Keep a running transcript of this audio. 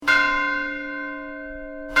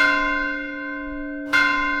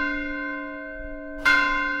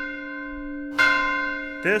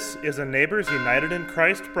This is a Neighbors United in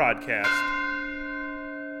Christ broadcast.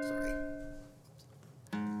 Sorry.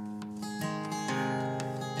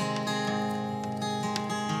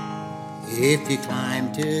 If you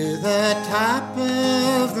climb to the top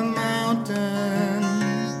of the mountain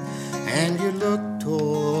and you look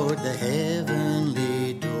toward the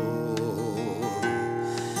heavenly door,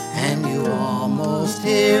 and you almost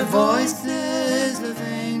hear voices of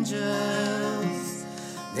angels,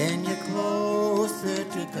 then you're closer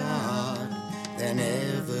to God than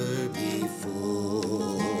ever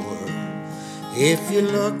before. If you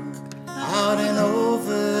look out and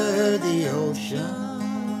over the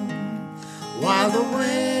ocean, while the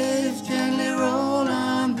waves gently roll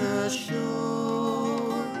on the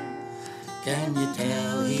shore, can you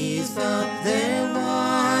tell he's up there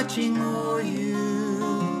watching o'er you?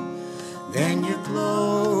 Then you're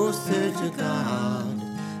closer to God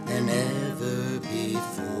than ever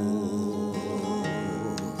before.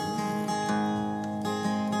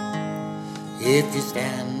 If you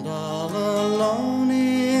stand all alone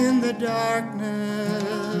in the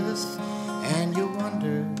darkness and you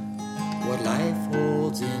wonder what life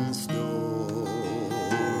holds in store,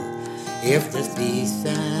 if there's peace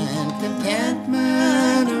and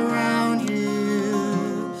contentment around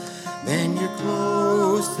you, then you're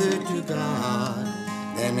closer to God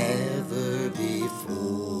than ever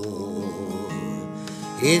before.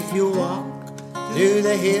 If you walk through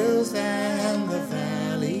the hills and the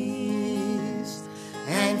valleys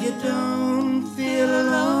and you don't feel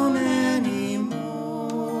alone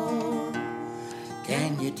anymore,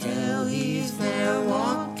 can you tell he's there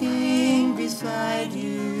walking beside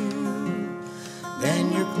you?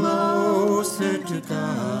 Then you're closer to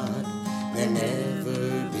God than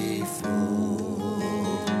ever before.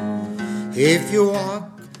 If you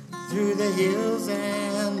walk through the hills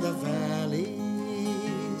and the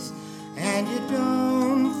valleys and you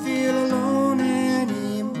don't feel alone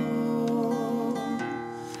anymore,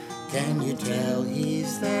 can you tell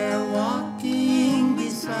he's there walking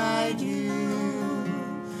beside you?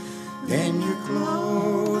 Then you're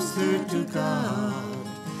closer to God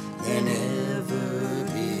than ever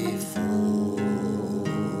before.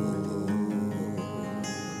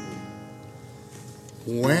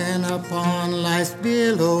 When upon life's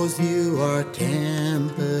billows you are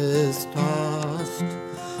tempest-tossed,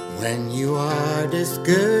 when you are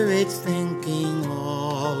discouraged thinking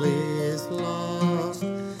all is lost,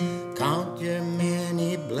 count your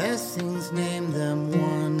many blessings, name them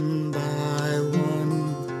one by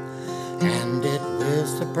one, and it will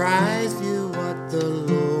surprise you what the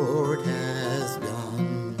Lord has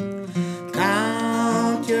done.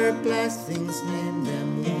 Count your blessings, name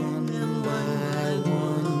them one by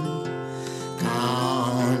one.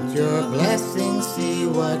 Count your blessings, see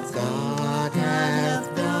what God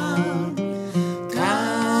hath done.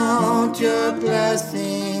 Count your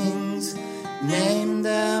blessings, name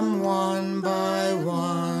them one by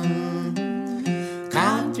one.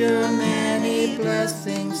 Count your many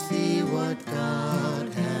blessings, see what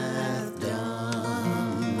God hath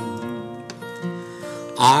done.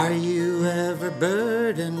 Are you ever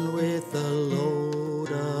burdened with a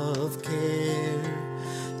load of care?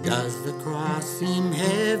 Does the cross seem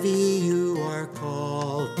heavy you are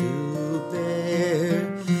called to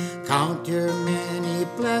bear? Count your many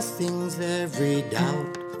blessings, every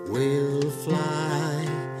doubt will fly,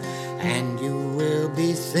 and you will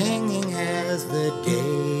be singing as the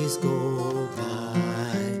days go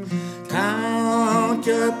by. Count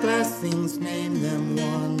your blessings, name them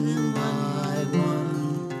one by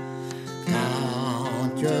one.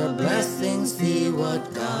 Count your blessings, see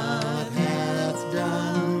what God hath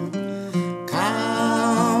done.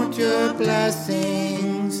 Count your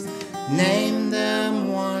blessings, name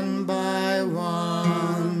them one by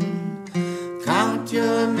one. Count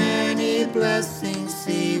your many blessings,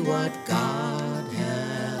 see what God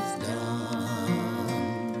hath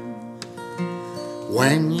done.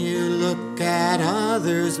 When you look at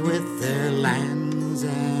others with their lands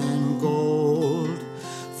and gold,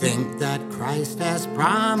 think that Christ has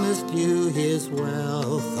promised you his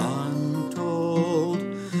wealth untold.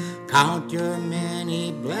 Count your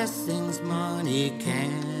many blessings, money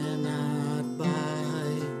cannot buy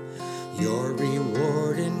your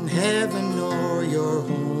reward in heaven or your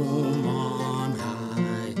home on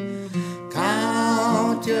high.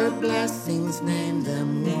 Count your blessings, name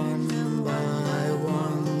them one by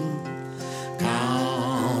one.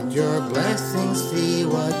 Count your blessings, see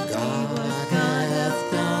what God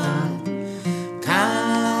hath done.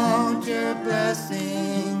 Count your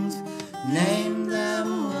blessings, name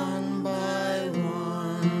them one by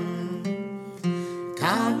one.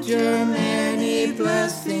 Count your many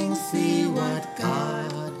blessings, see what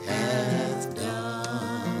God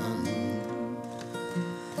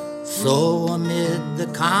So amid the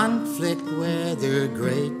conflict, whether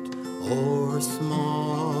great or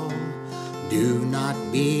small, do not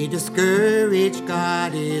be discouraged,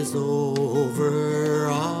 God is over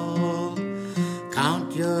all.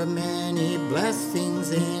 Count your many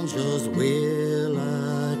blessings, angels will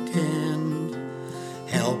attend,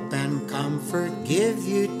 help and comfort give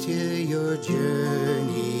you till your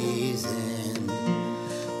journey's end.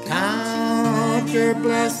 Count your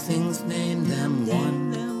blessings, name them one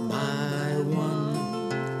by one.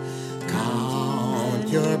 Count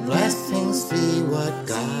your blessings, see what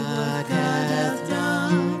God hath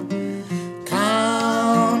done.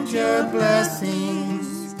 Count your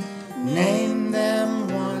blessings, name them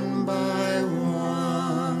one by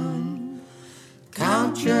one.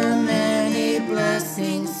 Count your many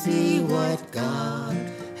blessings, see what God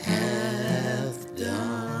hath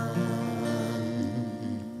done.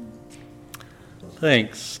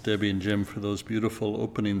 Thanks, Debbie and Jim, for those beautiful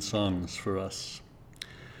opening songs for us.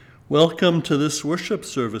 Welcome to this worship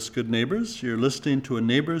service, good neighbors. You're listening to a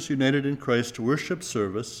Neighbors United in Christ worship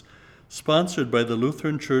service sponsored by the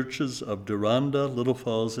Lutheran Churches of Deronda, Little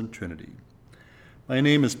Falls, and Trinity. My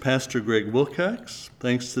name is Pastor Greg Wilcox.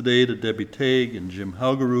 Thanks today to Debbie Tague and Jim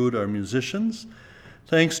Haugerud, our musicians.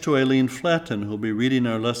 Thanks to Eileen Flatten, who will be reading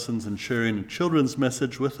our lessons and sharing a children's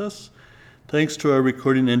message with us. Thanks to our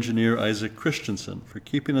recording engineer, Isaac Christensen, for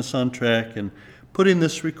keeping us on track and putting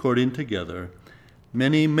this recording together.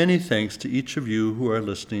 Many, many thanks to each of you who are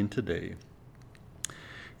listening today.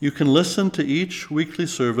 You can listen to each weekly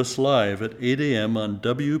service live at 8 a.m. on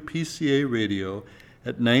WPCA Radio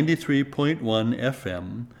at 93.1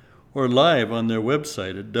 FM, or live on their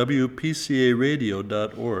website at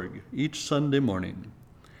wpcaradio.org each Sunday morning.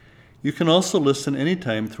 You can also listen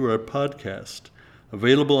anytime through our podcast,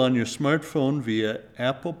 available on your smartphone via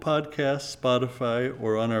Apple Podcasts, Spotify,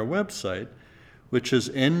 or on our website, which is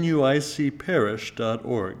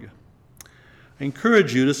nuicparish.org. I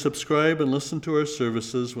encourage you to subscribe and listen to our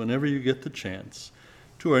services whenever you get the chance,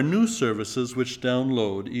 to our new services which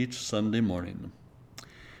download each Sunday morning.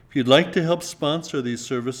 If you'd like to help sponsor these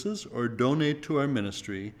services or donate to our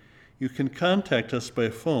ministry, you can contact us by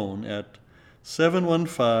phone at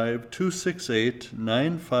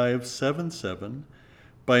 715-268-9577,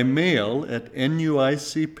 by mail at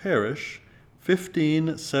NUIC Parish,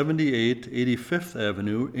 1578 85th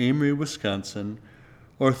Avenue, Amory, Wisconsin,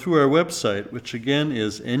 or through our website, which again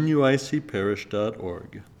is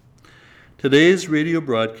nuicparish.org. Today's radio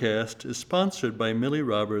broadcast is sponsored by Millie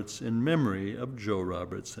Roberts in memory of Joe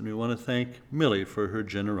Roberts, and we want to thank Millie for her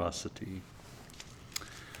generosity. I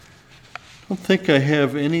don't think I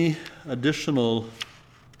have any additional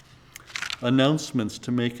announcements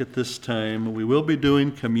to make at this time. We will be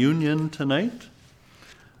doing communion tonight,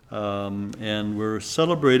 and we're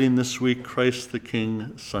celebrating this week Christ the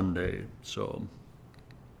King Sunday. So,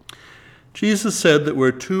 Jesus said that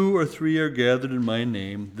where 2 or 3 are gathered in my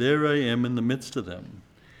name, there I am in the midst of them.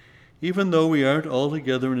 Even though we aren't all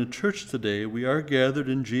together in a church today, we are gathered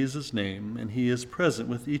in Jesus' name, and he is present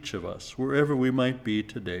with each of us, wherever we might be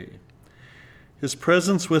today. His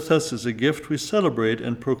presence with us is a gift we celebrate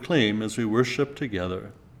and proclaim as we worship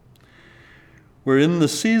together. We're in the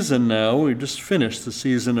season now. We just finished the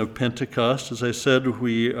season of Pentecost. As I said,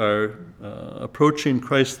 we are approaching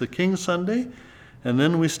Christ the King Sunday, and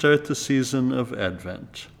then we start the season of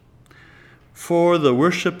Advent. For the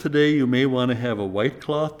worship today, you may want to have a white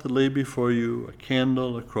cloth to lay before you, a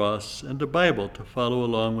candle, a cross, and a Bible to follow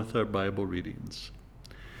along with our Bible readings.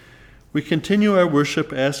 We continue our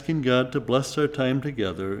worship asking God to bless our time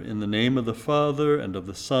together in the name of the Father, and of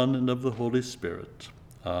the Son, and of the Holy Spirit.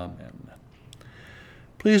 Amen.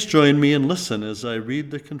 Please join me and listen as I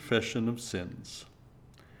read the confession of sins.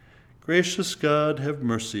 Gracious God, have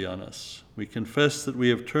mercy on us. We confess that we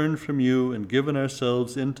have turned from you and given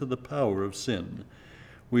ourselves into the power of sin.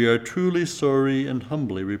 We are truly sorry and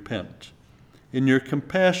humbly repent. In your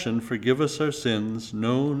compassion, forgive us our sins,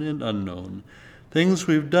 known and unknown, things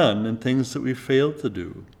we've done and things that we've failed to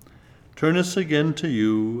do. Turn us again to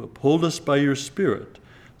you, uphold us by your Spirit,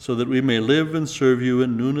 so that we may live and serve you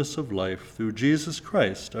in newness of life, through Jesus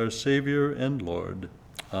Christ, our Savior and Lord.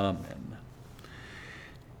 Amen.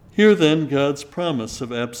 Hear then God's promise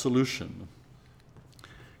of absolution.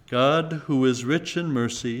 God, who is rich in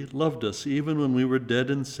mercy, loved us even when we were dead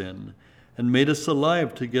in sin, and made us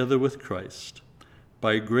alive together with Christ.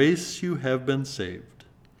 By grace you have been saved.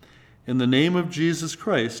 In the name of Jesus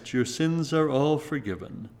Christ, your sins are all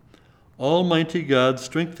forgiven. Almighty God,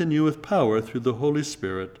 strengthen you with power through the Holy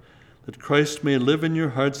Spirit, that Christ may live in your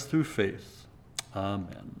hearts through faith.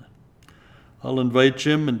 Amen. I'll invite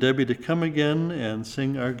Jim and Debbie to come again and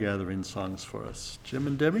sing our gathering songs for us. Jim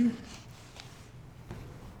and Debbie?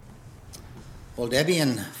 Well, Debbie,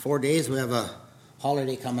 in 4 days we have a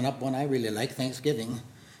holiday coming up, one I really like, Thanksgiving.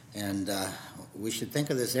 And we should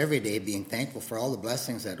think of this every day, being thankful for all the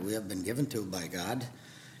blessings that we have been given to by God.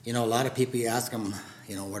 You know, a lot of people, you ask them,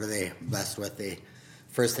 you know, what are they blessed with?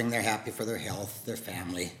 First thing, they're happy for their health, their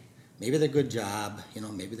family, maybe their good job, you know,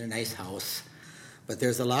 maybe their nice house. But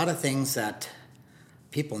there's a lot of things that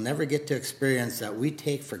people never get to experience that we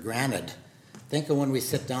take for granted. Think of when we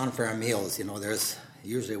sit down for our meals. You know, there's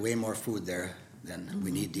usually way more food there than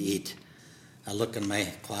we need to eat. I look in my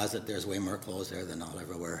closet, there's way more clothes there than I'll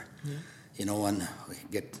ever wear. Yeah. You know, when we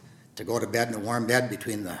get to go to bed in a warm bed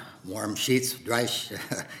between the warm sheets, dry,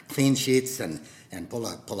 clean sheets, and pull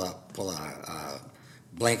a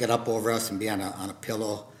blanket up over us and be on a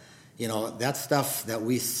pillow. You know, that's stuff that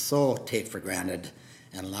we so take for granted,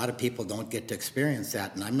 and a lot of people don't get to experience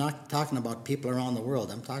that. And I'm not talking about people around the world.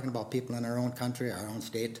 I'm talking about people in our own country, our own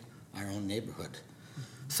state, our own neighborhood.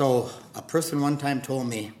 So a person one time told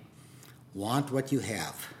me, want what you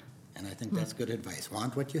have. And I think that's good advice.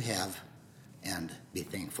 Want what you have and be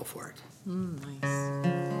thankful for it. Nice.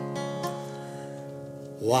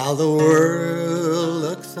 While the world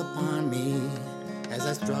looks upon me as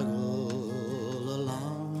I struggle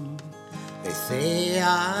along, they say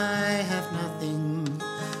I have nothing,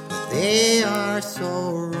 but they are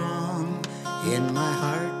so wrong. In my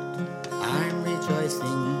heart, I'm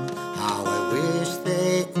rejoicing, how I wish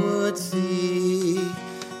they could see.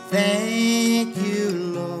 Thank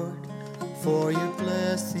you, Lord, for your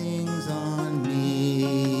blessings on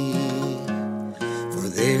me. For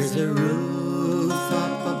there's a roof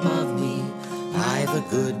up above me, I've a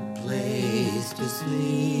good place to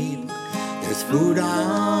sleep. There's food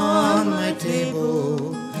on my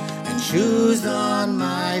table and shoes on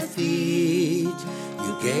my feet.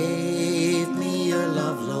 You gave me your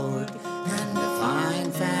love, Lord, and a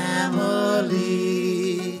fine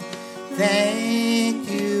family. Thank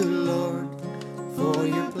you, Lord, for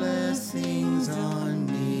your blessings on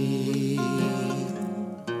me.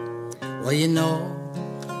 Well, you know,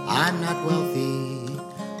 I'm not wealthy.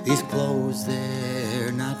 These clothes,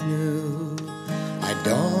 they're not new. I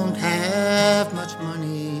don't have much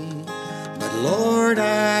money, but Lord,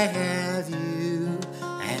 I have you.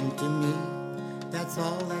 And to me, that's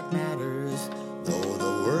all that matters, though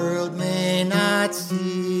the world may not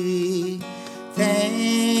see.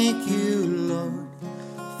 Thank you, Lord,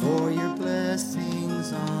 for your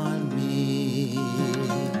blessings on me.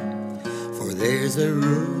 For there's a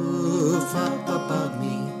roof up above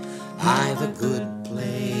me, I've a good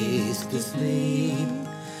place to sleep.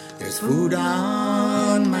 There's food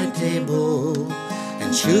on my table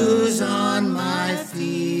and shoes on my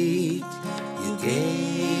feet. You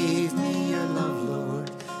gave me your love,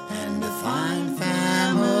 Lord, and a fine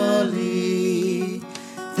family.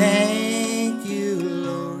 Thank you,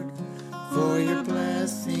 Lord, for your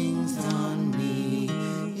blessings on me.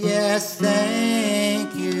 Yes,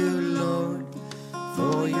 thank you, Lord,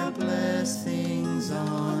 for your blessings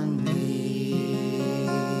on me.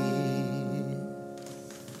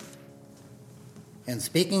 And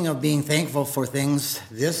speaking of being thankful for things,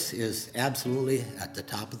 this is absolutely at the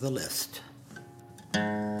top of the list.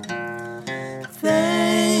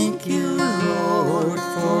 Thank you, Lord,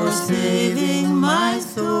 for saving my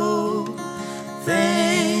soul.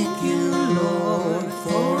 Thank you, Lord,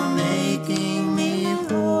 for making me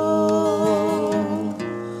whole.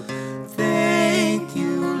 Thank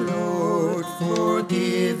you, Lord, for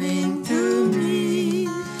giving to me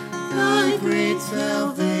thy great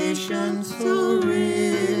salvation, so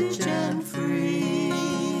rich and free.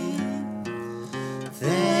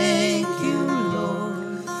 Thank you,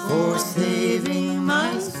 Lord, for saving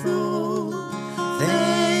my soul.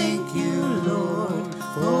 Thank you, Lord,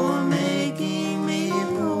 for making me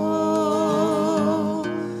whole.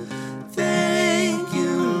 Thank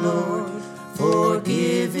you, Lord, for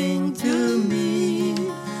giving to me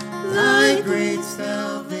thy great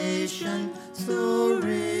salvation, so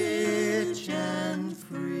rich and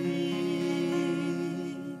free.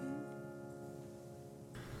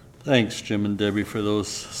 Thanks, Jim and Debbie, for those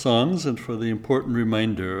songs and for the important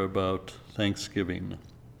reminder about Thanksgiving.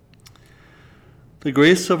 The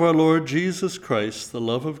grace of our Lord Jesus Christ, the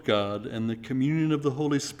love of God, and the communion of the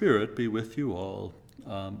Holy Spirit be with you all.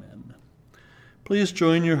 Amen. Please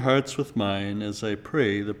join your hearts with mine as I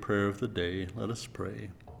pray the prayer of the day. Let us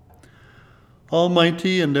pray.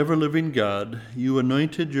 Almighty and ever-living God, you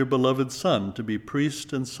anointed your beloved Son to be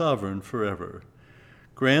priest and sovereign forever.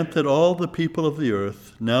 Grant that all the people of the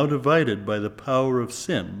earth, now divided by the power of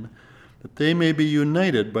sin, that they may be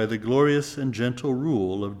united by the glorious and gentle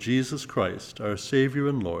rule of Jesus Christ, our Savior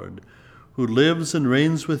and Lord, who lives and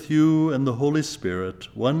reigns with you and the Holy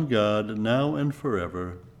Spirit, one God, now and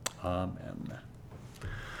forever. Amen.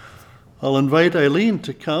 I'll invite Eileen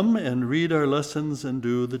to come and read our lessons and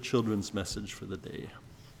do the children's message for the day.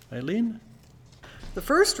 Eileen? The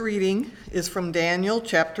first reading is from Daniel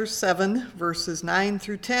chapter 7, verses 9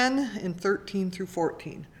 through 10 and 13 through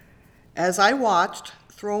 14. As I watched,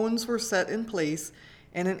 thrones were set in place,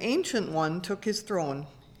 and an ancient one took his throne.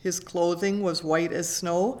 His clothing was white as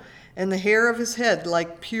snow, and the hair of his head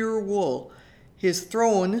like pure wool. His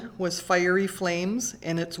throne was fiery flames,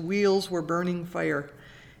 and its wheels were burning fire.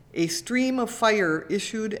 A stream of fire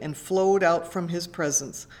issued and flowed out from his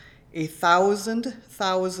presence.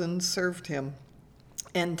 1,000,000 served him,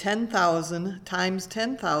 and 10,000 times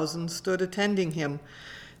 10,000 stood attending him.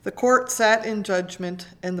 The court sat in judgment,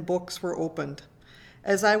 and the books were opened.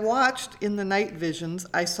 As I watched in the night visions,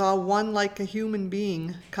 I saw one like a human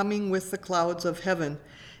being coming with the clouds of heaven,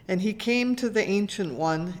 and he came to the Ancient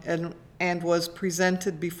One and was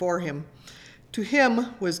presented before him. To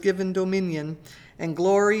him was given dominion and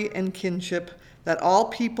glory and kinship, that all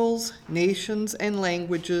peoples, nations, and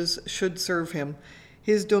languages should serve him.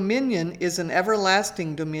 His dominion is an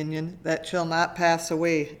everlasting dominion that shall not pass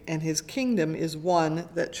away, and his kingdom is one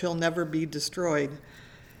that shall never be destroyed.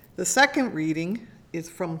 The second reading is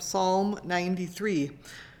from Psalm 93.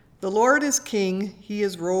 The Lord is king, he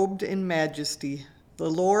is robed in majesty. The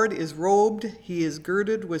Lord is robed, he is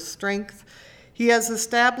girded with strength. He has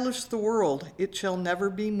established the world, it shall never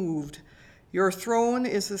be moved. Your throne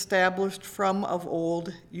is established from of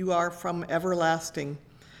old, you are from everlasting.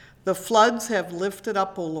 The floods have lifted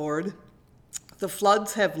up, O Lord. The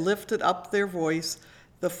floods have lifted up their voice.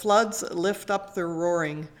 The floods lift up their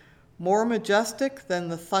roaring. More majestic than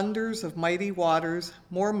the thunders of mighty waters,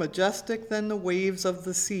 more majestic than the waves of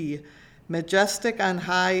the sea. Majestic on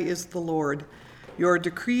high is the Lord. Your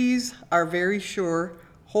decrees are very sure.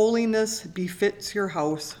 Holiness befits your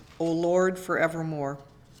house, O Lord, forevermore.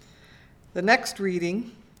 The next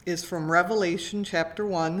reading is from Revelation chapter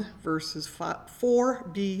 1, verses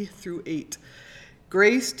 4b through 8.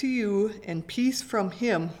 Grace to you and peace from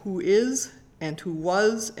him who is, and who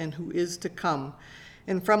was, and who is to come,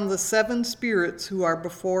 and from the 7 spirits who are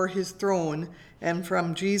before his throne, and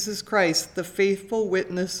from Jesus Christ, the faithful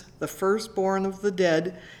witness, the firstborn of the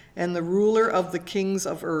dead, and the ruler of the kings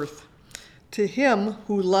of earth. To him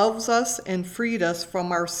who loves us and freed us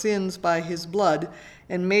from our sins by his blood,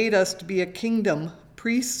 and made us to be a kingdom,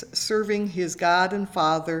 priests serving his God and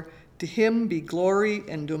Father, to him be glory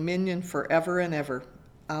and dominion forever and ever.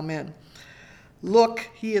 Amen. Look,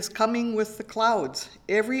 he is coming with the clouds.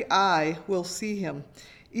 Every eye will see him,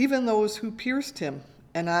 even those who pierced him,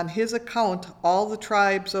 and on his account all the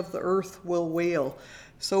tribes of the earth will wail.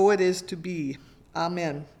 So it is to be.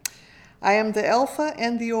 Amen. I am the Alpha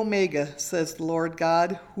and the Omega, says the Lord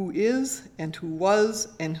God, who is, and who was,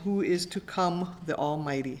 and who is to come, the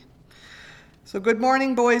Almighty. So good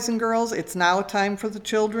morning, boys and girls. It's now time for the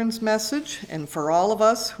children's message, and for all of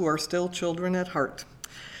us who are still children at heart.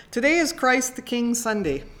 Today is Christ the King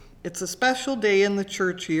Sunday. It's a special day in the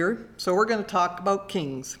church year, so we're going to talk about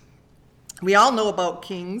kings. We all know about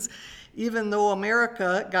kings, even though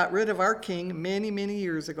America got rid of our king many, many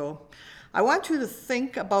years ago. I want you to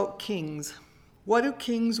think about kings. What do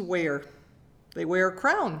kings wear? They wear a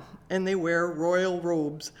crown, and they wear royal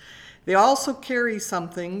robes. They also carry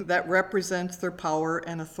something that represents their power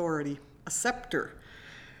and authority, a scepter.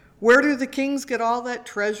 Where do the kings get all that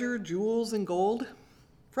treasure, jewels, and gold?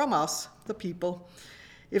 From us, the people.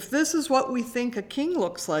 If this is what we think a king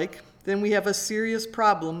looks like, then we have a serious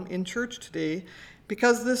problem in church today,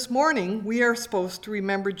 because this morning we are supposed to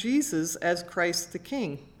remember Jesus as Christ the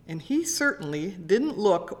King. And he certainly didn't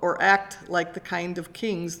look or act like the kind of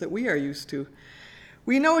kings that we are used to.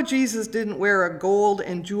 We know Jesus didn't wear a gold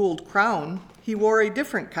and jeweled crown. He wore a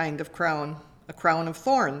different kind of crown, a crown of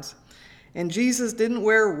thorns. And Jesus didn't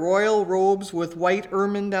wear royal robes with white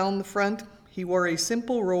ermine down the front. He wore a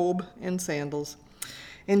simple robe and sandals.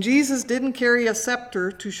 And Jesus didn't carry a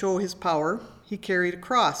scepter to show his power. He carried a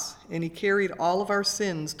cross, and he carried all of our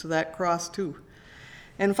sins to that cross too.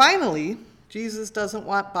 And finally, Jesus doesn't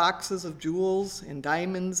want boxes of jewels and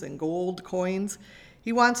diamonds and gold coins.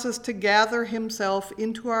 He wants us to gather himself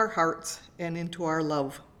into our hearts and into our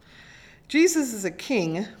love. Jesus is a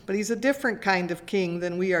king, but he's a different kind of king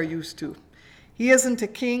than we are used to. He isn't a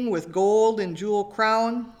king with gold and jewel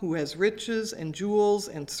crown who has riches and jewels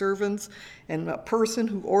and servants and a person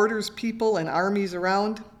who orders people and armies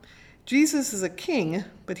around. Jesus is a king,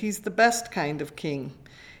 but he's the best kind of king.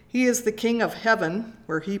 He is the King of heaven,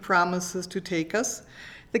 where he promises to take us,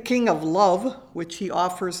 the King of love, which he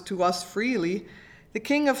offers to us freely, the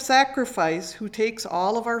King of sacrifice, who takes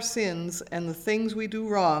all of our sins and the things we do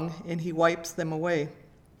wrong, and he wipes them away.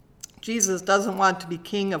 Jesus doesn't want to be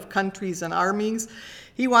king of countries and armies.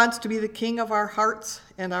 He wants to be the king of our hearts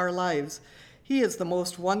and our lives. He is the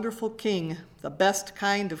most wonderful king, the best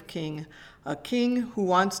kind of king, a king who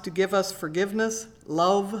wants to give us forgiveness,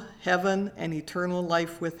 love, heaven, and eternal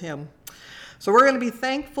life with him. So we're going to be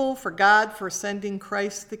thankful for God for sending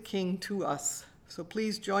Christ the King to us. So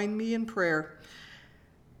please join me in prayer.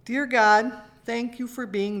 Dear God, thank you for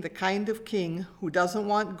being the kind of king who doesn't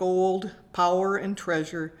want gold, power, and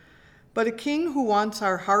treasure, but a king who wants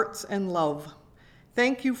our hearts and love.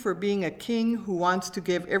 Thank you for being a king who wants to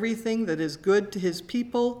give everything that is good to his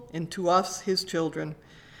people and to us, his children.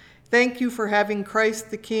 Thank you for having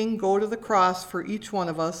Christ the King go to the cross for each one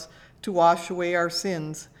of us to wash away our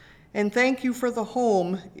sins. And thank you for the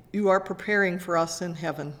home you are preparing for us in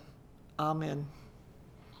heaven. Amen.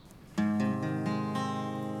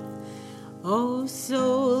 O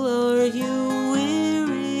soul, are you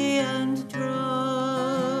weary and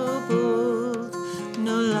troubled?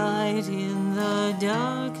 No light in the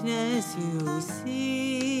darkness you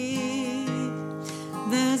see.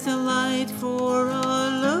 There's a light for a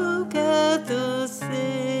look at the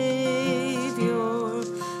Savior,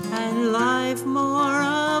 and life more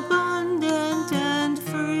abundant and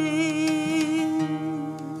free.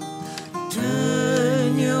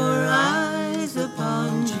 Turn your eyes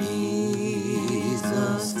upon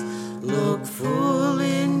Jesus, look full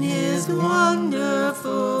in his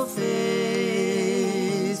wonderful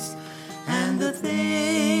face, and the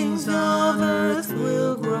things of earth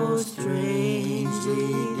will grow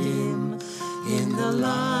strangely dim in the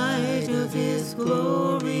light of his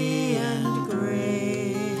glory and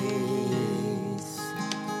grace.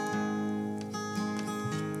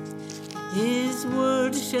 His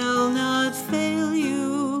word shall not fail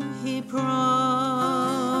you, he promised.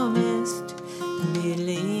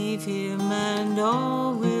 Believe him and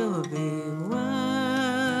all will be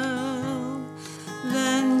well.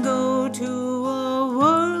 Then go to a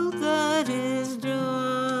world that is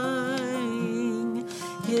dying,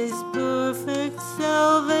 his perfect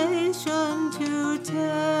salvation to tell.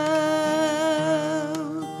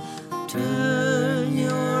 Turn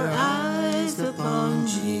your eyes upon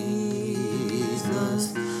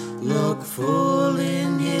Jesus, look full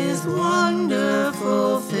in his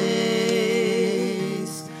wonderful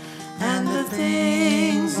face, and the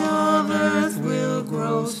things of earth will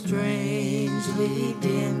grow strangely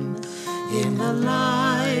dim in the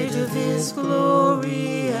light of his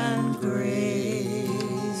glory and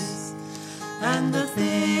grace. And the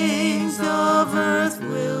things of earth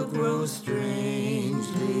will grow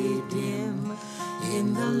strangely dim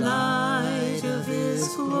in the light of his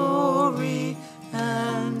glory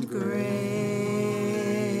and grace.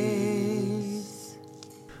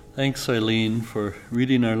 Thanks, Eileen, for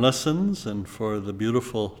reading our lessons and for the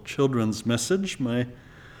beautiful children's message. My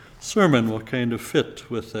sermon will kind of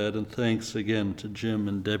fit with that, and thanks again to Jim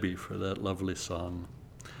and Debbie for that lovely song.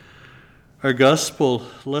 Our gospel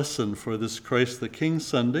lesson for this Christ the King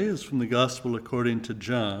Sunday is from the Gospel according to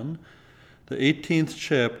John, the 18th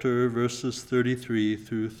chapter, verses 33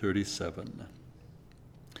 through 37.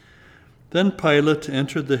 Then Pilate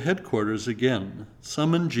entered the headquarters again,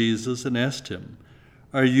 summoned Jesus, and asked him,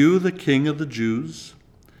 "Are you the king of the Jews?"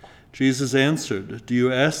 Jesus answered, "Do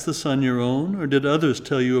you ask this on your own, or did others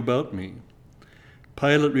tell you about me?"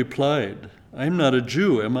 Pilate replied, "I am not a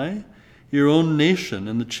Jew, am I? Your own nation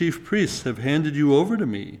and the chief priests have handed you over to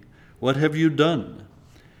me. What have you done?"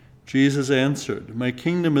 Jesus answered, "My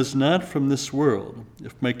kingdom is not from this world.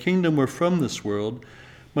 If my kingdom were from this world,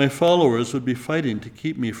 my followers would be fighting to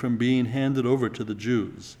keep me from being handed over to the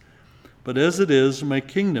Jews. But as it is, my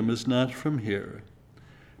kingdom is not from here."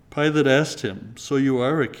 Pilate asked him, "So you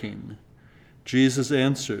are a king?" Jesus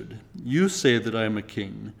answered, "You say that I am a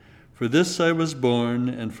king. For this I was born,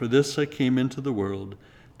 and for this I came into the world,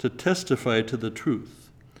 to testify to the truth.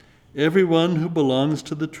 Everyone who belongs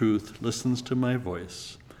to the truth listens to my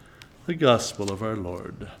voice." The Gospel of our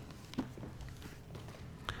Lord.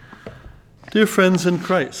 Dear friends in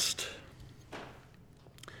Christ,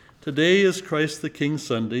 today is Christ the King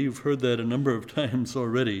Sunday. You've heard that a number of times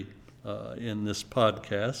already in this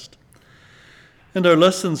podcast. And our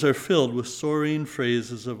lessons are filled with soaring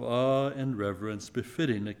phrases of awe and reverence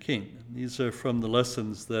befitting a king. These are from the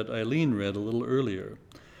lessons that Eileen read a little earlier.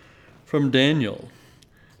 From Daniel,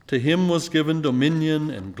 "To him was given dominion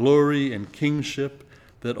and glory and kingship,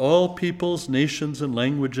 that all peoples, nations, and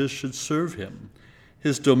languages should serve him.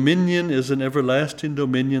 His dominion is an everlasting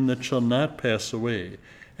dominion that shall not pass away,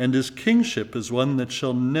 and his kingship is one that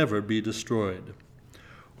shall never be destroyed.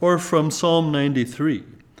 Or from Psalm 93,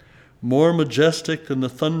 more majestic than the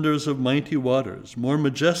thunders of mighty waters, more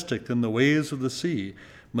majestic than the waves of the sea,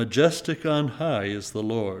 majestic on high is the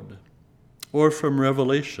Lord. Or from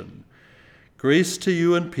Revelation, grace to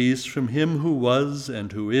you and peace from him who was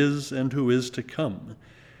and who is to come,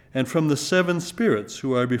 and from the 7 spirits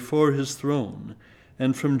who are before his throne,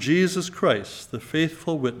 and from Jesus Christ, the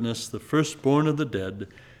faithful witness, the firstborn of the dead,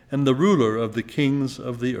 and the ruler of the kings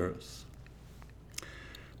of the earth.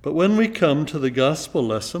 But when we come to the gospel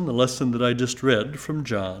lesson, the lesson that I just read from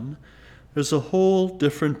John, there's a whole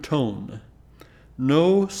different tone.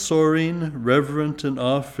 No soaring, reverent, and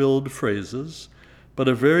awe-filled phrases, but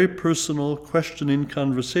a very personal, questioning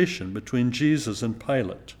conversation between Jesus and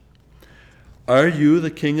Pilate. "Are you the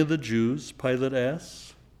king of the Jews?" Pilate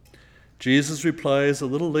asks. Jesus replies a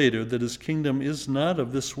little later that his kingdom is not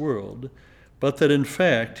of this world, but that in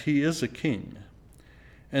fact he is a king.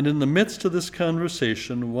 And in the midst of this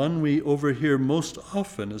conversation, one we overhear most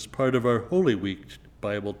often as part of our Holy Week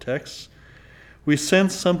Bible texts, we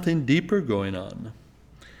sense something deeper going on.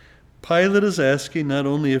 Pilate is asking not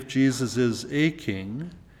only if Jesus is a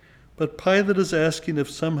king, but Pilate is asking if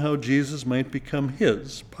somehow Jesus might become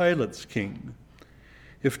his, Pilate's king.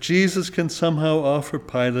 If Jesus can somehow offer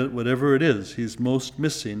Pilate whatever it is he's most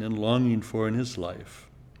missing and longing for in his life.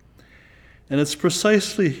 And it's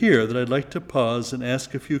precisely here that I'd like to pause and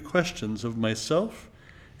ask a few questions of myself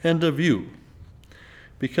and of you,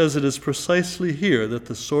 because it is precisely here that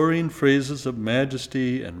the soaring phrases of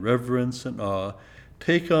majesty and reverence and awe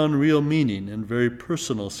take on real meaning and very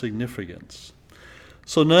personal significance.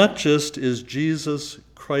 So not just is Jesus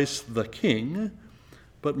Christ the King,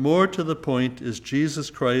 but more to the point, is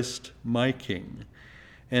Jesus Christ my King?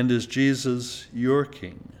 And is Jesus your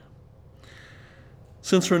King?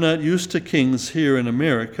 Since we're not used to kings here in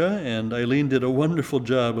America, and Eileen did a wonderful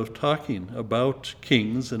job of talking about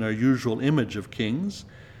kings and our usual image of kings,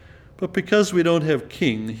 but because we don't have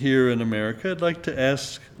king here in America, I'd like to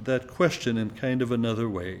ask that question in kind of another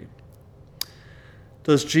way.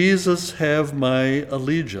 Does Jesus have my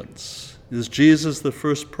allegiance? Is Jesus the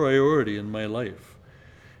first priority in my life?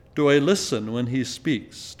 Do I listen when he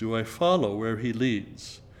speaks? Do I follow where he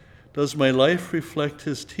leads? Does my life reflect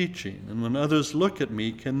his teaching? And when others look at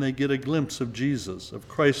me, can they get a glimpse of Jesus, of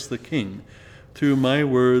Christ the King, through my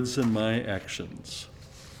words and my actions?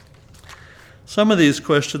 Some of these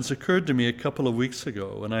questions occurred to me a couple of weeks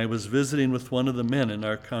ago when I was visiting with one of the men in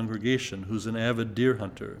our congregation who's an avid deer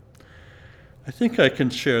hunter. I think I can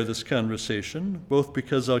share this conversation, both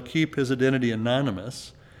because I'll keep his identity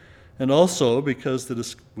anonymous, and also because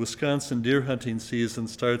the Wisconsin deer hunting season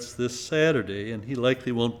starts this Saturday, and he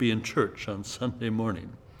likely won't be in church on Sunday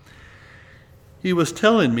morning. He was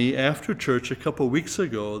telling me after church a couple weeks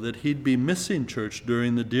ago that he'd be missing church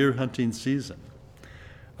during the deer hunting season.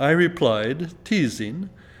 I replied, teasing,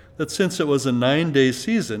 that since it was a 9-day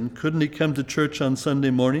season, couldn't he come to church on Sunday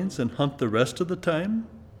mornings and hunt the rest of the time?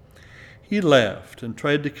 He laughed and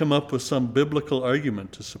tried to come up with some biblical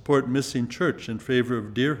argument to support missing church in favor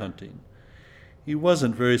of deer hunting. He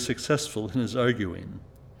wasn't very successful in his arguing.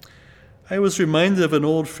 I was reminded of an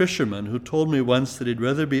old fisherman who told me once that he'd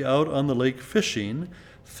rather be out on the lake fishing,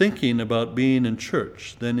 thinking about being in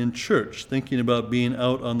church, than in church, thinking about being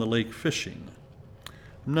out on the lake fishing.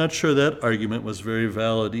 I'm not sure that argument was very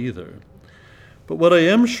valid either. But what I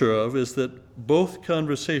am sure of is that both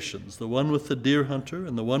conversations, the one with the deer hunter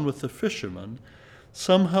and the one with the fisherman,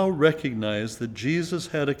 somehow recognized that Jesus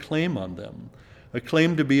had a claim on them, a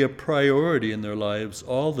claim to be a priority in their lives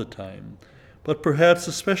all the time, but perhaps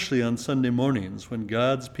especially on Sunday mornings when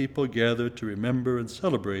God's people gather to remember and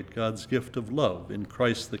celebrate God's gift of love in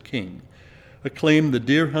Christ the King, a claim the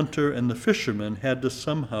deer hunter and the fisherman had to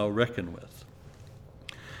somehow reckon with.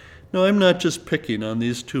 Now, I'm not just picking on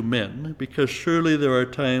these two men, because surely there are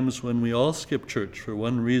times when we all skip church for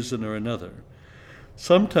one reason or another,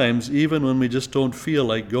 sometimes even when we just don't feel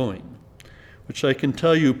like going, which I can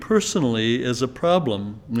tell you personally is a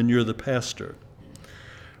problem when you're the pastor.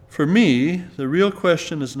 For me, the real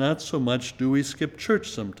question is not so much, do we skip church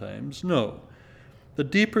sometimes? No. The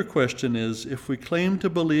deeper question is, if we claim to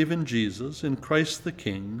believe in Jesus, in Christ the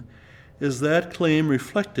King, is that claim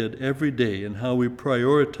reflected every day in how we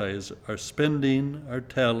prioritize our spending, our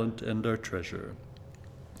talent, and our treasure?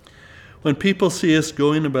 When people see us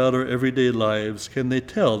going about our everyday lives, can they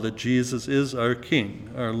tell that Jesus is our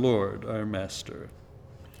King, our Lord, our Master?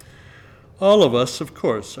 All of us, of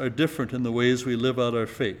course, are different in the ways we live out our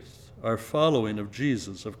faith, our following of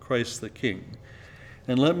Jesus, of Christ the King.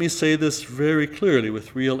 And let me say this very clearly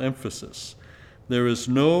with real emphasis. There is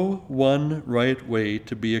no one right way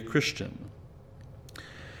to be a Christian.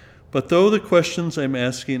 But though the questions I'm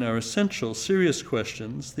asking are essential, serious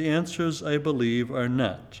questions, the answers, I believe, are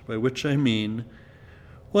not, by which I mean,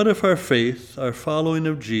 what if our faith, our following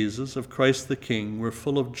of Jesus, of Christ the King, were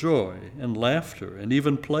full of joy and laughter and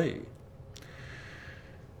even play?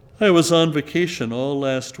 I was on vacation all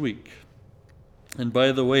last week. And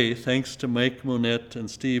by the way, thanks to Mike Monette and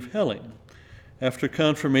Steve Helling. After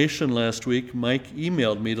confirmation last week, Mike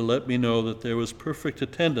emailed me to let me know that there was perfect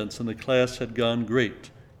attendance and the class had gone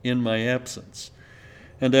great in my absence.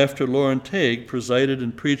 And after Lauren Tague presided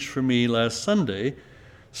and preached for me last Sunday,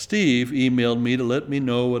 Steve emailed me to let me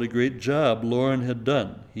know what a great job Lauren had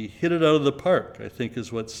done. He hit it out of the park, I think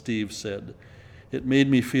is what Steve said. It made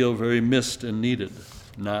me feel very missed and needed.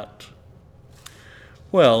 Not.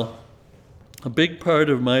 Well, a big part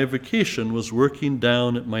of my vacation was working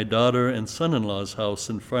down at my daughter and son-in-law's house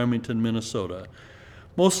in Farmington, Minnesota,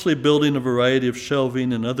 mostly building a variety of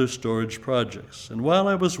shelving and other storage projects. And while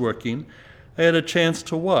I was working, I had a chance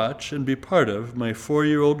to watch and be part of my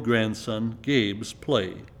 4-year-old grandson, Gabe's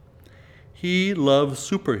play. He loves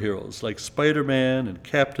superheroes like Spider-Man and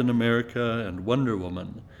Captain America and Wonder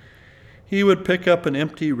Woman. He would pick up an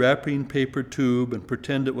empty wrapping paper tube and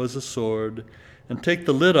pretend it was a sword, and take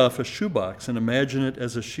the lid off a shoebox and imagine it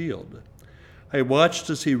as a shield. I watched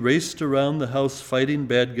as he raced around the house fighting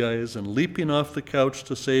bad guys and leaping off the couch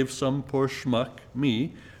to save some poor schmuck,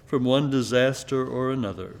 me, from one disaster or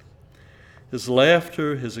another. His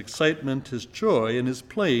laughter, his excitement, his joy, and his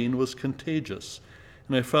playing was contagious,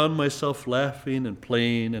 and I found myself laughing and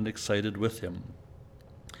playing and excited with him.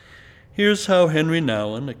 Here's how Henry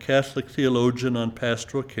Nouwen, a Catholic theologian on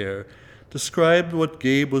pastoral care, described what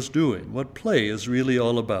Gabe was doing, what play is really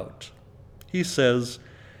all about. He says,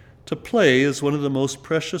 "To play is one of the most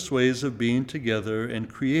precious ways of being together and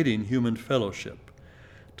creating human fellowship.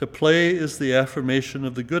 To play is the affirmation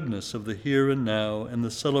of the goodness of the here and now and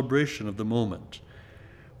the celebration of the moment.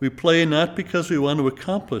 We play not because we want to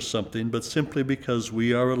accomplish something, but simply because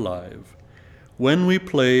we are alive. When we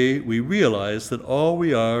play, we realize that all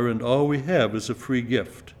we are and all we have is a free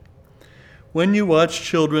gift. When you watch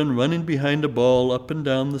children running behind a ball up and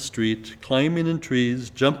down the street, climbing in trees,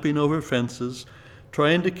 jumping over fences,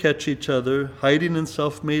 trying to catch each other, hiding in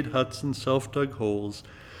self-made huts and self-dug holes,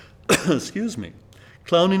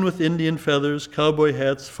 clowning with Indian feathers, cowboy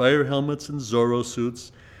hats, fire helmets, and Zorro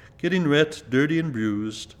suits, getting wet, dirty, and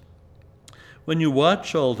bruised. When you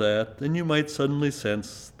watch all that, then you might suddenly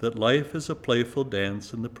sense that life is a playful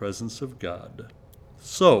dance in the presence of God.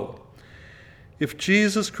 So, if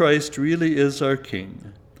Jesus Christ really is our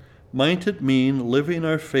King, might it mean living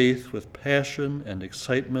our faith with passion and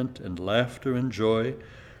excitement and laughter and joy,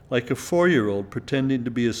 like a 4-year-old pretending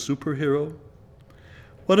to be a superhero?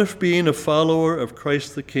 What if being a follower of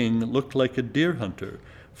Christ the King looked like a deer hunter,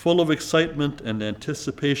 full of excitement and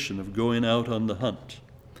anticipation of going out on the hunt?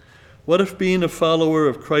 What if being a follower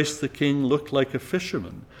of Christ the King looked like a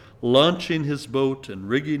fisherman, launching his boat and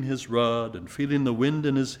rigging his rod and feeling the wind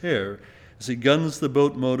in his hair as he guns the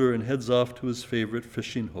boat motor and heads off to his favorite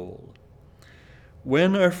fishing hole?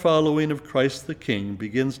 When our following of Christ the King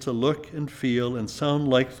begins to look and feel and sound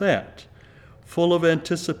like that, full of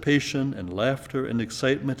anticipation and laughter and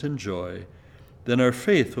excitement and joy, then our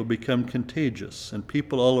faith will become contagious and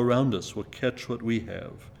people all around us will catch what we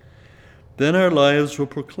have. Then our lives will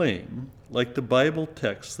proclaim, like the Bible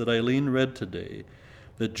text that Eileen read today,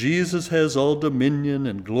 that Jesus has all dominion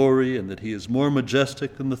and glory, and that he is more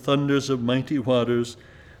majestic than the thunders of mighty waters,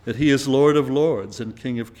 that he is Lord of lords and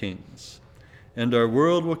King of kings. And our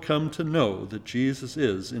world will come to know that Jesus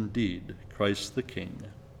is indeed Christ the King.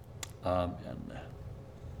 Amen.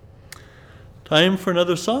 Time for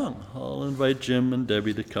another song. I'll invite Jim and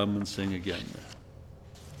Debbie to come and sing again.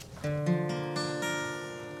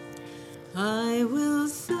 I will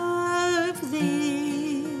serve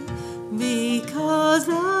thee because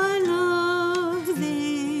I love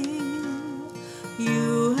thee.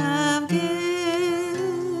 You have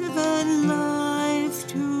given life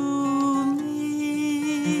to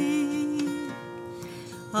me.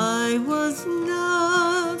 I was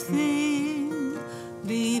nothing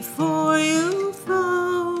before you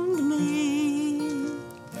found me.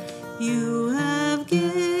 You have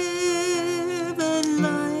given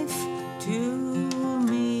life to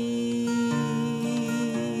me.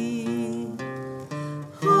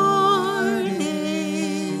 Oh,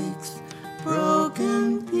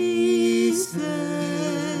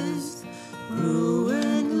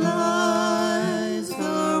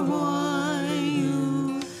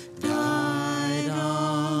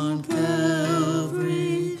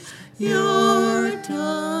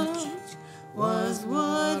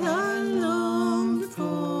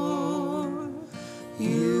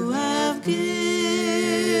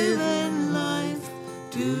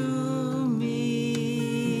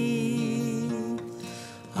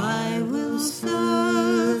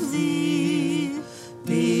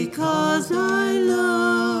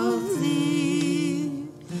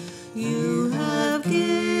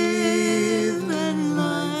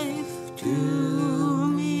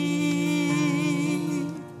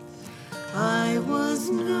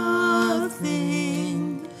 nothing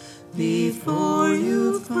before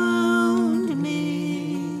you found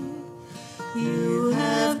me. You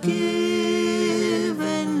have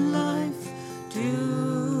given life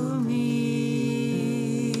to me.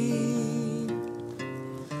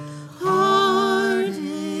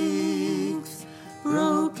 Heartaches,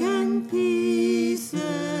 broken pieces,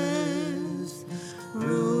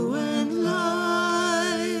 ruined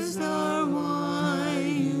lives are why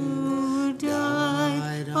you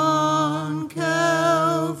died on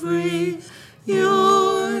Calvary.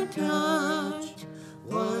 Your touch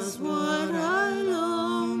was what I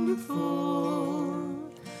longed for.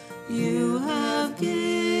 You have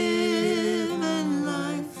given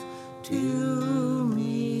life to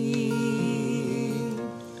me.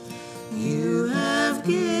 You have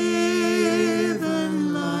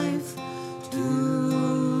given life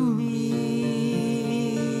to me.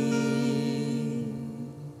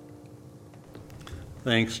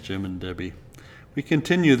 Thanks, Jim and Debbie. We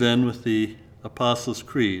continue then with the Apostles'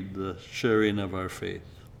 Creed, the sharing of our faith.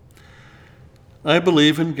 I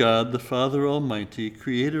believe in God, the Father Almighty,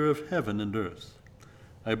 creator of heaven and earth.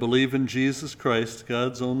 I believe in Jesus Christ,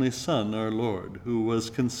 God's only Son, our Lord, who was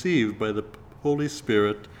conceived by the Holy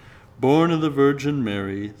Spirit, born of the Virgin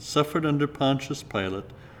Mary, suffered under Pontius Pilate,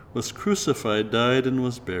 was crucified, died, and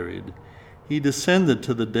was buried. He descended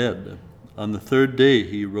to the dead. On the third day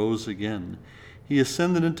he rose again. He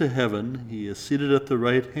ascended into heaven. He is seated at the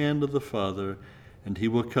right hand of the Father, and he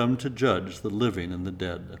will come to judge the living and the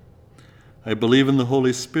dead. I believe in the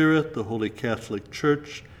Holy Spirit, the Holy Catholic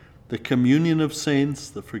Church, the communion of saints,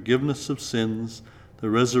 the forgiveness of sins, the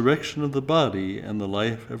resurrection of the body, and the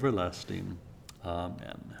life everlasting.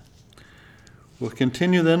 Amen. We'll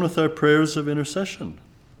continue then with our prayers of intercession.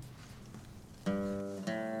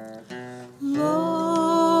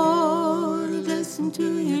 Lord, listen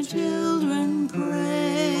to your children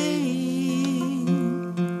praying.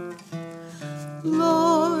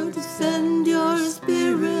 Lord, send your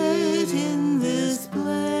Spirit in this place.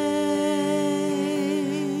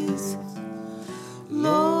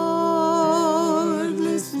 Lord,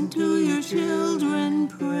 listen to your children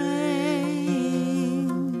praying.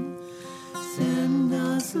 Send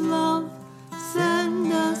us love,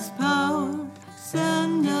 send us power,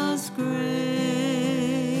 send us grace.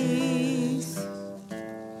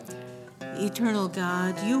 Eternal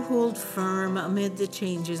God, you hold firm amid the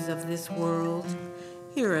changes of this world.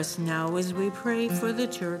 Hear us now as we pray for the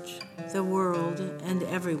church, the world, and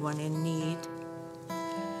everyone in need.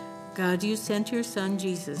 God, you sent your Son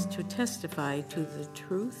Jesus to testify to the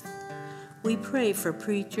truth. We pray for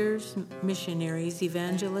preachers, missionaries,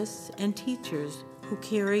 evangelists, and teachers who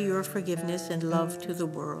carry your forgiveness and love to the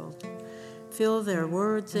world. Fill their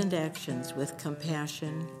words and actions with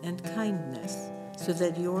compassion and kindness, so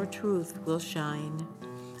that your truth will shine.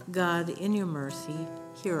 God, in your mercy,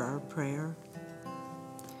 hear our prayer.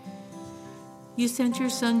 You sent your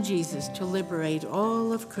Son Jesus to liberate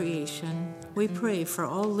all of creation. We pray for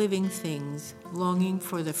all living things, longing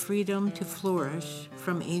for the freedom to flourish,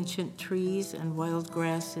 from ancient trees and wild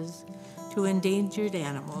grasses to endangered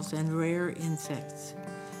animals and rare insects.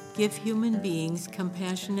 Give human beings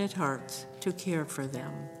compassionate hearts to care for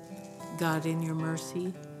them. God, in your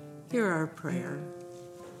mercy, hear our prayer.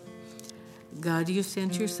 God, you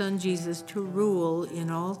sent your Son Jesus to rule in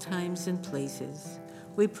all times and places.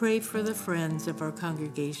 We pray for the friends of our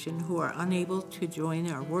congregation who are unable to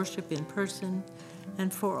join our worship in person,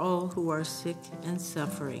 and for all who are sick and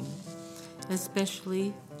suffering,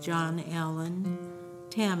 especially John Allen,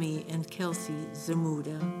 Tammy and Kelsey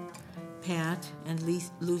Zamuda, Pat and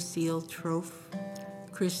Lucille Trofe,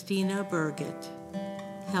 Christina Burgett,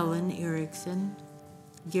 Helen Erickson,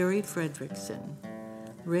 Gary Fredrickson,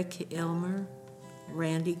 Rick Elmer,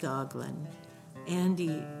 Randy Goglin,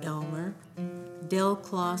 Andy Elmer, Del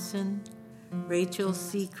Clausen, Rachel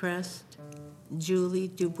Seacrest, Julie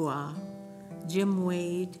Dubois, Jim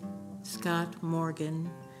Wade, Scott Morgan,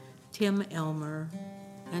 Tim Elmer,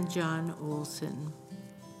 and John Olson.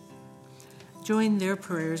 Join their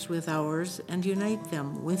prayers with ours and unite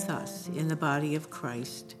them with us in the body of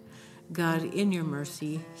Christ. God, in your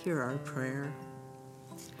mercy, hear our prayer.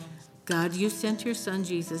 God, you sent your Son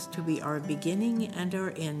Jesus to be our beginning and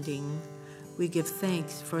our ending. We give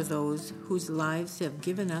thanks for those whose lives have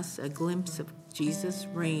given us a glimpse of Jesus'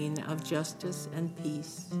 reign of justice and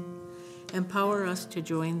peace. Empower us to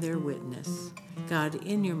join their witness. God,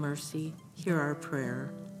 in your mercy, hear our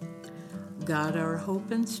prayer. God, our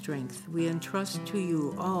hope and strength, we entrust to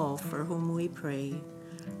you all for whom we pray.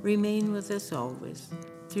 Remain with us always,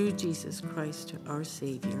 through Jesus Christ, our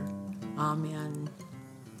Savior. Amen.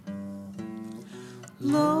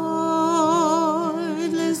 Lord,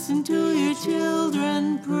 listen to your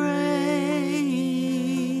children praying.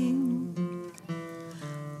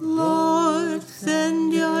 Lord,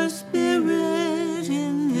 send your Spirit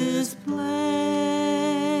in this place.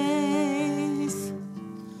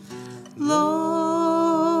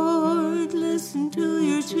 Lord, listen to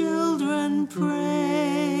your children praying.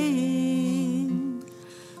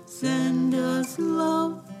 Send us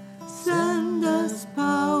love, send us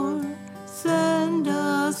power, send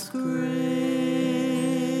us grace.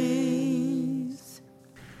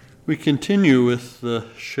 We continue with the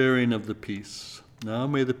sharing of the peace. Now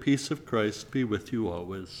may the peace of Christ be with you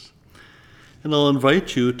always. And I'll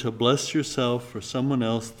invite you to bless yourself or someone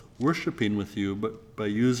else worshiping with you, but by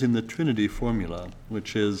using the Trinity formula,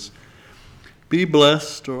 which is, be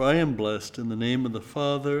blessed, or I am blessed, in the name of the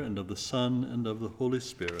Father, and of the Son, and of the Holy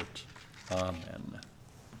Spirit. Amen.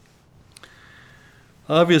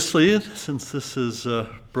 Obviously, since this is a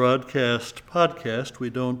podcast, we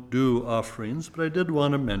don't do offerings, but I did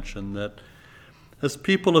want to mention that as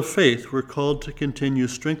people of faith, we're called to continue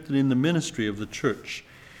strengthening the ministry of the church,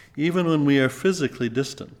 even when we are physically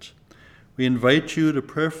distant. We invite you to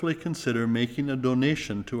prayerfully consider making a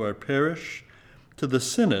donation to our parish, to the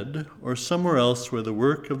synod, or somewhere else where the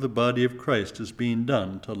work of the body of Christ is being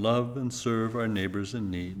done to love and serve our neighbors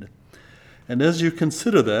in need. And as you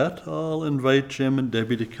consider that, I'll invite Jim and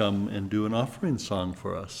Debbie to come and do an offering song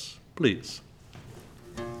for us. Please.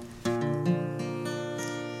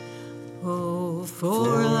 Oh,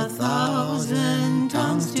 for 1,000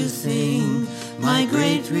 tongues to sing my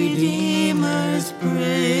great Redeemer's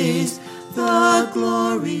praise, the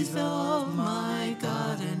glories of my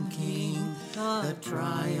God and King, the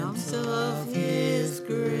triumphs of his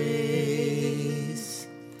grace.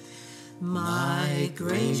 My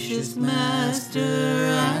gracious Master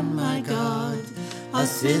and my God,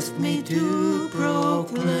 assist me to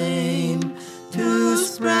proclaim, to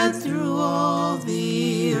spread through all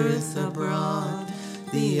the earth abroad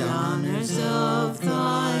the honors of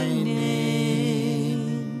thy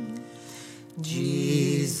name.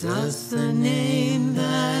 Jesus, the name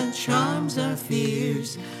that charms our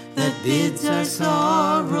fears, that bids our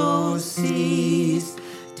sorrows cease,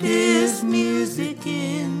 'tis music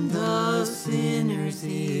in the sinner's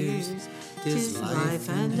ears, 'tis life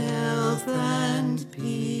and health and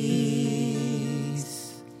peace.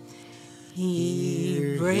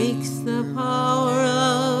 He breaks the power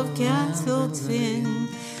of cancelled sin,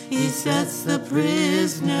 he sets the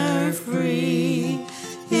prisoner free.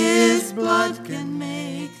 His blood can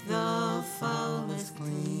make the foulest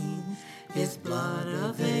clean, his blood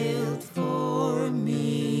availed for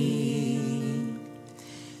me.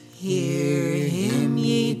 Hear him,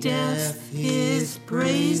 ye deaf, his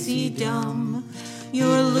praise ye dumb,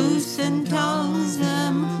 your loosened tongues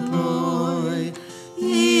employ.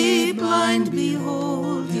 Ye blind,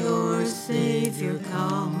 behold your Savior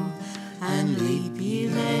come, and leap ye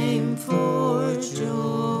lame for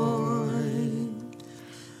joy.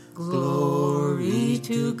 Glory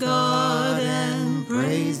to God, and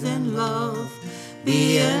praise and love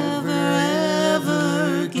be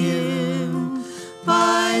ever given,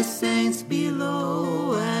 by saints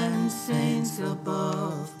below and saints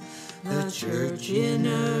above, the church in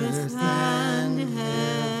earth and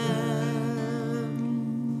heaven.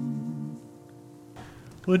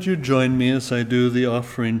 Would you join me as I do the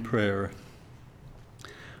offering prayer?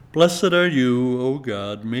 Blessed are you, O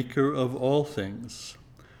God, maker of all things.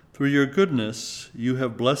 Through your goodness, you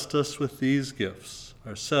have blessed us with these gifts,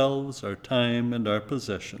 ourselves, our time, and our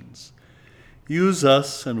possessions. Use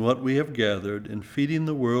us and what we have gathered in feeding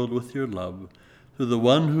the world with your love, through the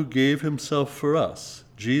one who gave himself for us,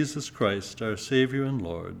 Jesus Christ, our Savior and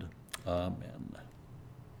Lord. Amen.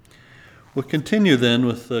 We'll continue then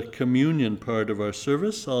with the communion part of our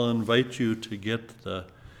service. I'll invite you to get the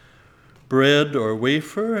bread or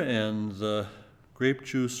wafer and the grape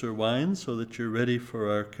juice or wine so that you're ready for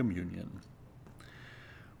our communion.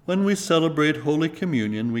 When we celebrate Holy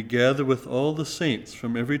Communion, we gather with all the saints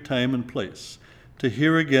from every time and place to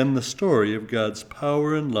hear again the story of God's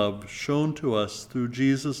power and love shown to us through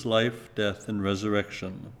Jesus' life, death, and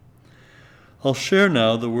resurrection. I'll share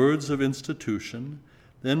now the words of institution,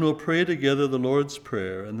 then we'll pray together the Lord's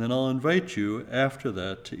Prayer, and then I'll invite you after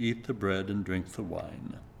that to eat the bread and drink the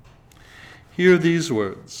wine. Hear these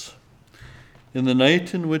words. In the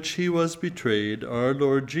night in which he was betrayed, our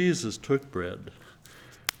Lord Jesus took bread,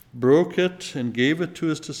 broke it, and gave it to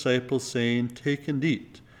his disciples, saying, Take and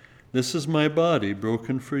eat. This is my body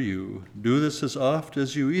broken for you. Do this as oft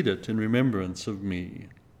as you eat it in remembrance of me.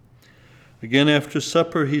 Again after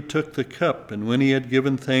supper he took the cup, and when he had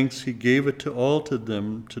given thanks, he gave it to all to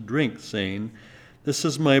them to drink, saying, This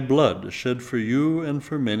is my blood, shed for you and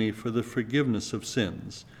for many for the forgiveness of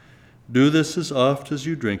sins. Do this as oft as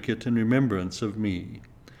you drink it in remembrance of me.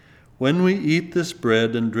 When we eat this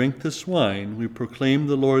bread and drink this wine, we proclaim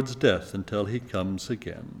the Lord's death until he comes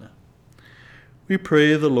again. We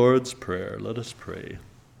pray the Lord's Prayer. Let us pray.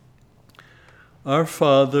 Our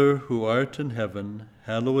Father, who art in heaven,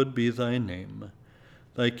 hallowed be thy name.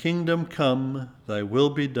 Thy kingdom come, thy will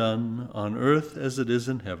be done, on earth as it is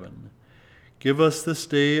in heaven. Give us this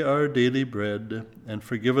day our daily bread, and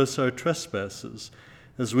forgive us our trespasses,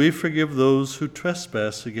 as we forgive those who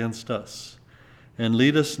trespass against us. And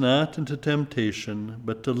lead us not into temptation,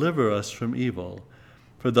 but deliver us from evil.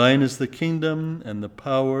 For thine is the kingdom, and the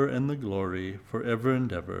power, and the glory, forever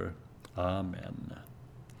and ever. Amen.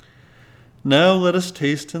 Now let us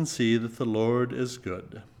taste and see that the Lord is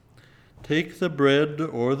good. Take the bread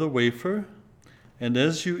or the wafer, and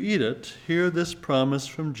as you eat it, hear this promise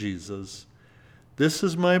from Jesus. This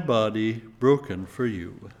is my body broken for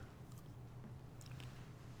you.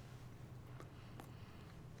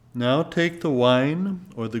 Now take the wine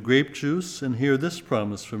or the grape juice and hear this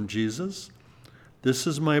promise from Jesus. This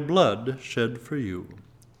is my blood shed for you.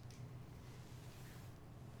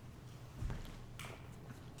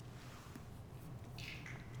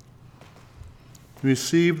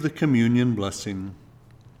 Receive the communion blessing.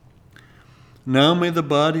 Now may the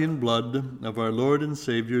body and blood of our Lord and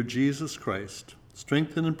Savior Jesus Christ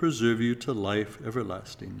strengthen and preserve you to life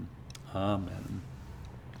everlasting. Amen.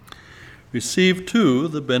 Receive, too,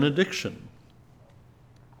 the benediction.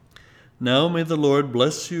 Now may the Lord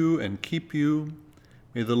bless you and keep you.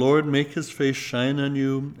 May the Lord make his face shine on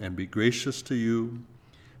you and be gracious to you.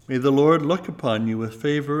 May the Lord look upon you with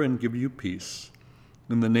favor and give you peace.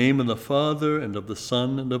 In the name of the Father, and of the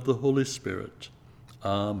Son, and of the Holy Spirit.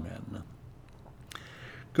 Amen.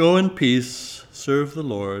 Go in peace, serve the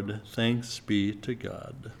Lord. Thanks be to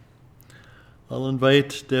God. I'll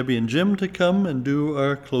invite Debbie and Jim to come and do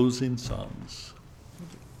our closing songs.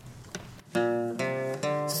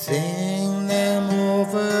 Sing them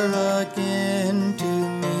over again to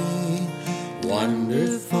me,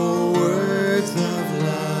 wonderful words of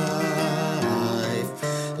life.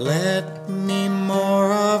 Let me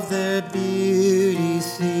more of their beauty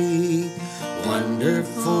see,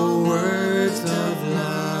 wonderful words of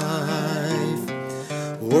life.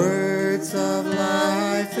 Words of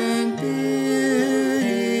life and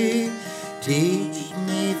beauty, teach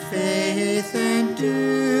me faith and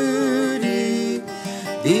duty.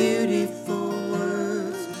 Beautiful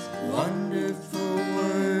words, wonderful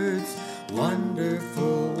words,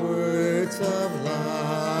 wonderful words of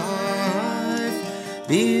life.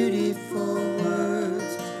 Beautiful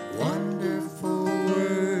words, wonderful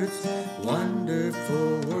words,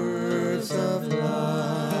 wonderful words of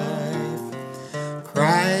life.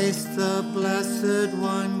 Christ the Blessed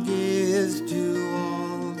One gives to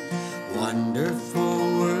all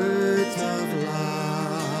wonderful words of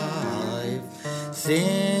life.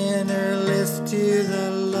 Sinner, list to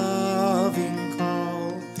the loving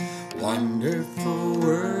call, wonderful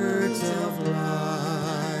words of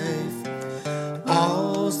life.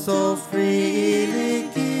 Also freely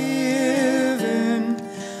given,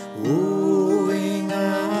 wooing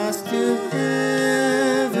us to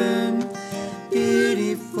heaven.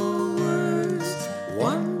 Beautiful words,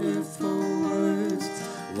 wonderful words,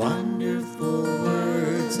 wonderful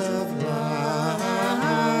words of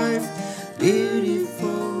life.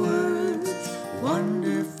 Beautiful words,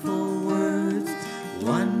 wonderful words,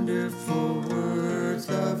 wonderful words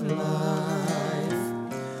of life.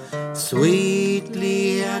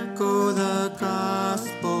 Sweetly echo the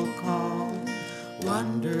gospel call,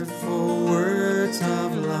 wonderful words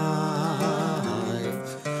of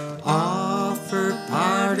life. Offer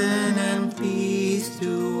pardon and peace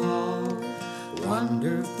to all,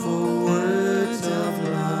 wonderful words of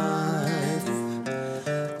life.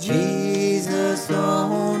 Jesus,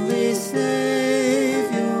 only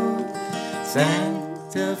Savior,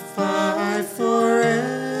 sanctified forever.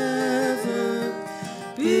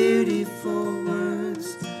 Beautiful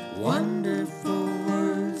words, wonderful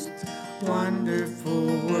words, wonderful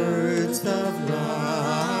words of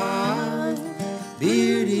life.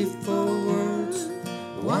 Beautiful words,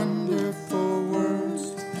 wonderful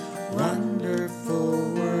words,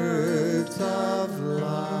 wonderful words of life.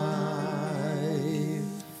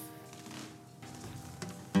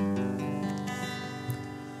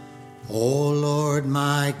 O Lord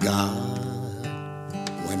my God,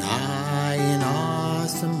 when I in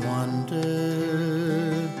awesome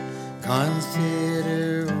wonder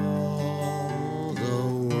consider all the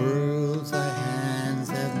worlds thy hands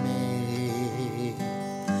have made,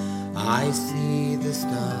 I see the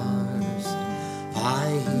stars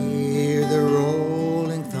I hear the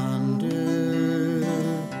rolling thunder,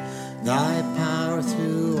 thy power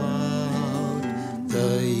throughout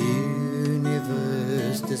the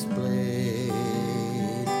universe displayed.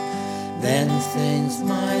 Then sings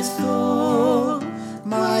my soul,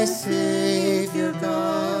 my Savior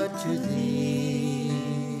God, to thee.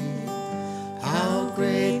 How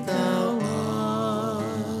great thou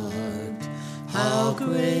art, how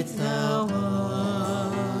great thou art.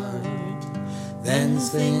 Then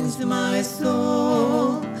sings my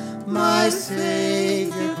soul, my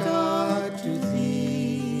Savior God, to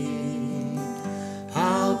thee.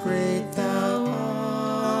 How great thou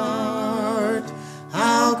art,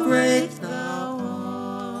 how great thou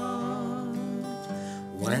art.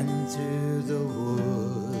 When through the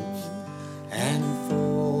woods and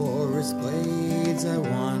forest glades I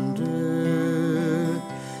wander,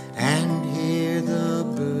 and hear the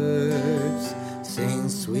birds sing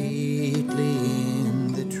sweetly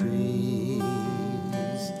in the trees.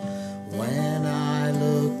 When I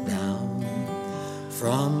look down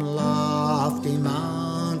from lofty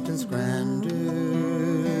mountains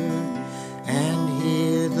grandeur, and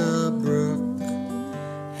hear the brook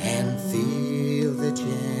and feel the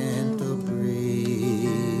gentle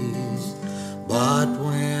breeze. But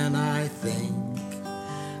when I think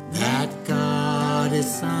that God His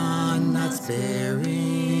Son not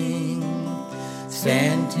sparing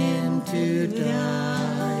sent Him to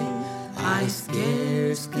die, I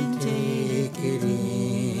scarce can take it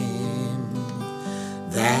in,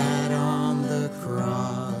 that on the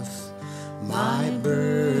cross my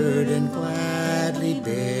burden gladly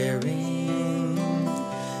bearing,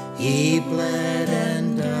 He bled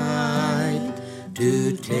and died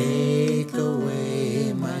to take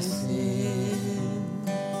away my sin.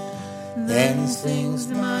 Then sings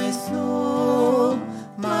my soul,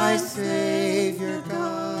 my Savior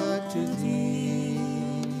God, to thee.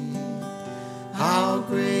 How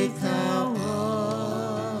great thou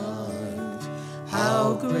art,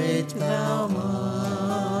 how great thou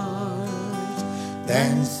art.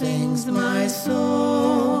 Then sings my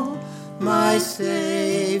soul, my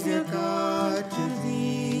Savior God, to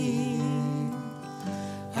thee.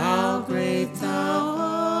 How great thou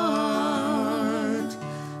art,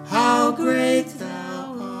 how great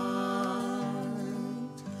thou art.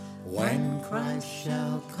 When Christ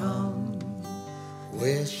shall come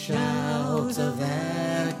with shouts of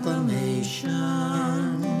acclamation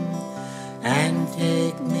and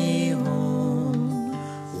take me home,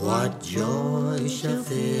 what joy shall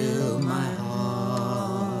fill my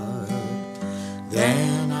heart.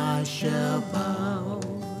 Then I shall bow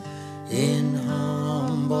in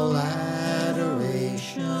humble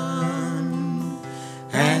adoration,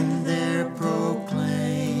 and there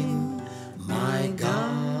proclaim, my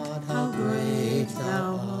God, how great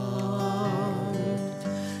thou art.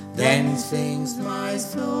 Then sings my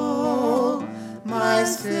soul, my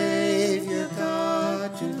Savior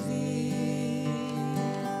God, to thee.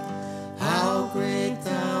 How great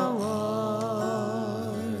thou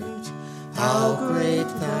art, how great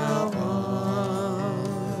thou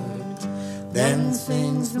art. Then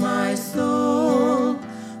sings my soul,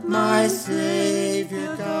 my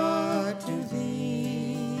Savior God, to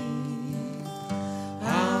thee.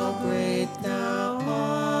 How great thou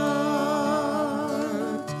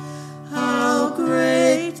art, how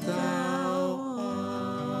great thou art.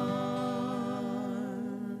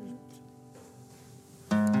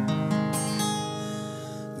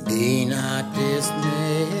 Be not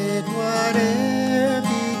dismayed, whate'er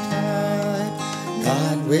betide,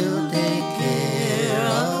 God will take care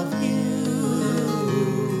of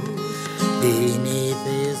you. Beneath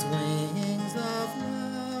His wings of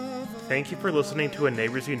love. Thank you for listening to a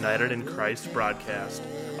Neighbors United in Christ broadcast.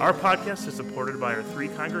 Our podcast is supported by our three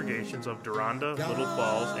congregations of Deronda, Little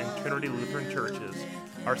Falls, and Trinity Lutheran Churches.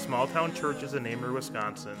 Our small town church is in Amory,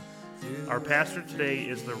 Wisconsin. Our pastor today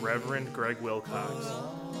is the Reverend Greg Wilcox.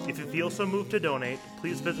 If you feel so moved to donate,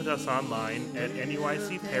 please visit us online at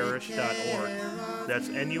nuicparish.org. That's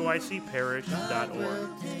nuicparish.org.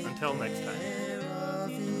 Until next time.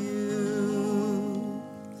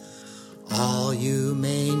 All you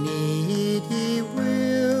may need